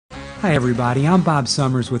Hi everybody, I'm Bob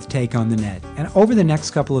Summers with Take on the Net, and over the next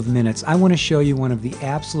couple of minutes I want to show you one of the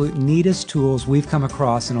absolute neatest tools we've come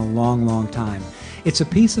across in a long time. It's a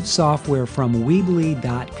piece of software from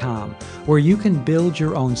Weebly.com where you can build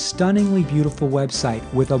your own stunningly beautiful website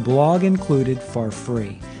with a blog included for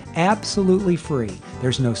free. Absolutely free.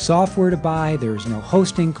 There's no software to buy, there's no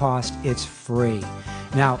hosting cost, it's free.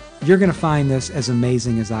 Now, you're going to find this as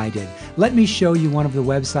amazing as I did. Let me show you one of the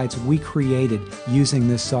websites we created using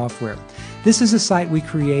this software. This is a site we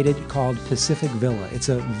created called Pacific Villa. It's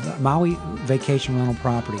a Maui vacation rental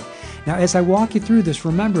property. Now, as I walk you through this,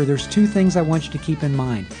 remember, there's two things I want you to keep in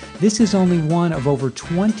mind. This is only one of over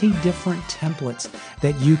 20 different templates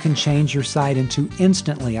that you can change your site into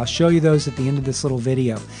instantly. I'll show you those at the end of this little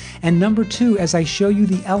video. And number two, as I show you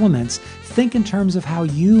the elements, think in terms of how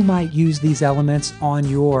you might use these elements on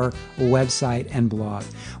your website and blog.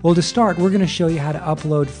 Well, to start, we're going to show you how to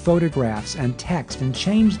upload photographs and text and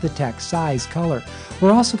change the text, size, color.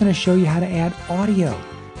 We're also going to show you how to add audio.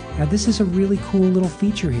 Now, this is a really cool little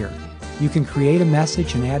feature here. You can create a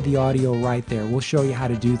message and add the audio right there. We'll show you how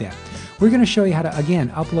to do that. We're going to show you how to,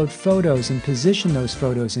 again, upload photos and position those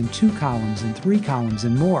photos in 2 columns and 3 columns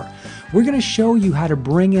and more. We're going to show you how to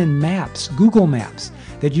bring in maps, Google Maps,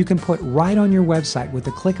 that you can put right on your website with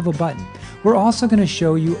the click of a button. We're also going to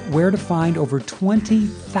show you where to find over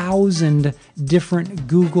 20,000 different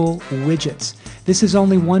Google widgets. This is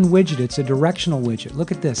only one widget. It's a directional widget.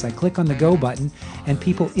 Look at this. I click on the Go button, and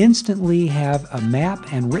people instantly have a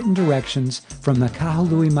map and written directions from the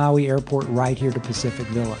Kahului Maui Airport right here to Pacific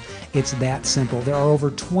Villa. It's that simple. There are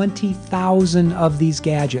over 20,000 of these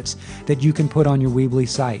gadgets that you can put on your Weebly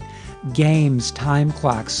site. Games, time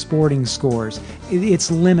clocks, sporting scores. It's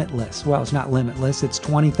limitless. Well, it's not limitless. It's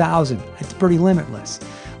 20,000. It's pretty limitless.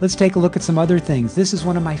 Let's take a look at some other things. This is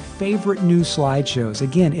one of my favorite new slideshows.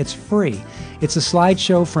 Again, it's free. It's a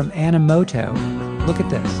slideshow from Animoto. Look at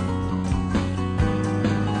this.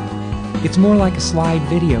 It's more like a slide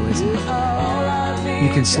video, isn't it? You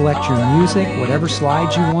can select your music, whatever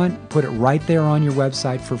slides you want, put it right there on your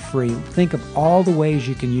website for free. Think of all the ways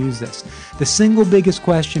you can use this. The single biggest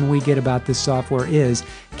question we get about this software is,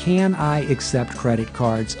 can I accept credit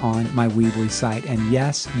cards on my Weebly site? And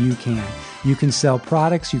yes, you can. You can sell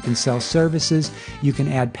products, you can sell services, you can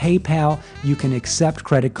add PayPal, you can accept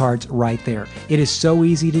credit cards right there. It is so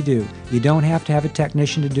easy to do. You don't have to have a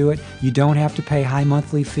technician to do it. You don't have to pay high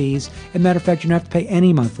monthly fees. As a matter of fact, you don't have to pay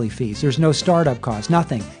any monthly fees. There's no startup cost,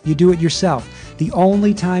 nothing. You do it yourself. The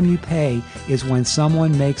only time you pay is when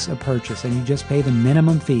someone makes a purchase, and you just pay the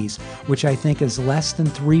minimum fees, which I think is less than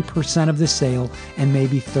 3% of the sale and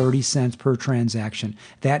maybe 30 cents per transaction.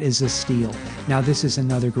 That is a steal. Now, this is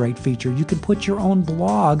another great feature. You can put your own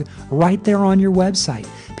blog right there on your website.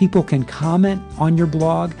 People can comment on your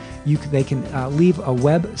blog. They can leave a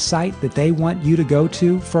website that they want you to go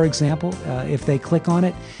to, for example, if they click on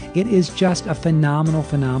it. It is just a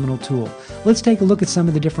phenomenal tool. Let's take a look at some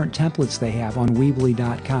of the different templates they have on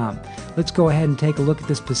Weebly.com. Let's go ahead and take a look at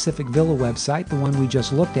this Pacific Villa website, the one we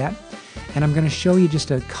just looked at. And I'm going to show you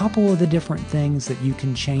just a couple of the different things that you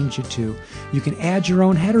can change it to. You can add your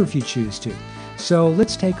own header if you choose to. So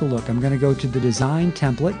let's take a look. I'm going to go to the design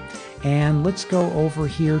template, and let's go over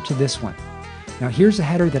here to this one. Now, here's a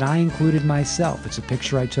header that I included myself. It's a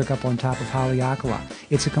picture I took up on top of Haleakala.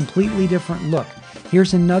 It's a completely different look.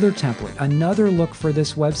 Here's another template, another look for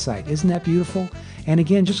this website. Isn't that beautiful? And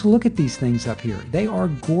again, just look at these things up here. They are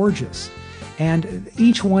gorgeous. And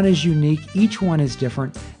each one is unique, each one is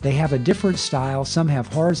different. They have a different style. Some have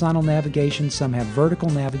horizontal navigation, some have vertical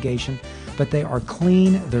navigation, but they are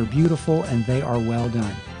clean, they're beautiful, and they are well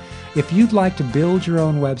done. If you'd like to build your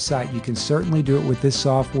own website, you can certainly do it with this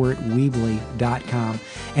software at Weebly.com.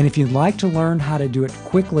 And if you'd like to learn how to do it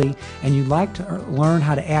quickly, and you'd like to learn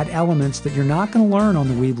how to add elements that you're not going to learn on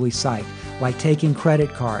the Weebly site, like taking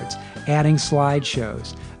credit cards, adding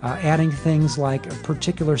slideshows, adding things like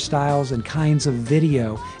particular styles and kinds of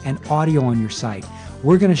video and audio on your site,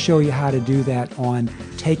 we're going to show you how to do that on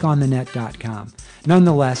takeonthenet.com.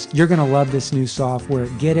 Nonetheless, you're going to love this new software.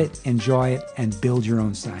 Get it, enjoy it, and build your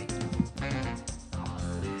own site.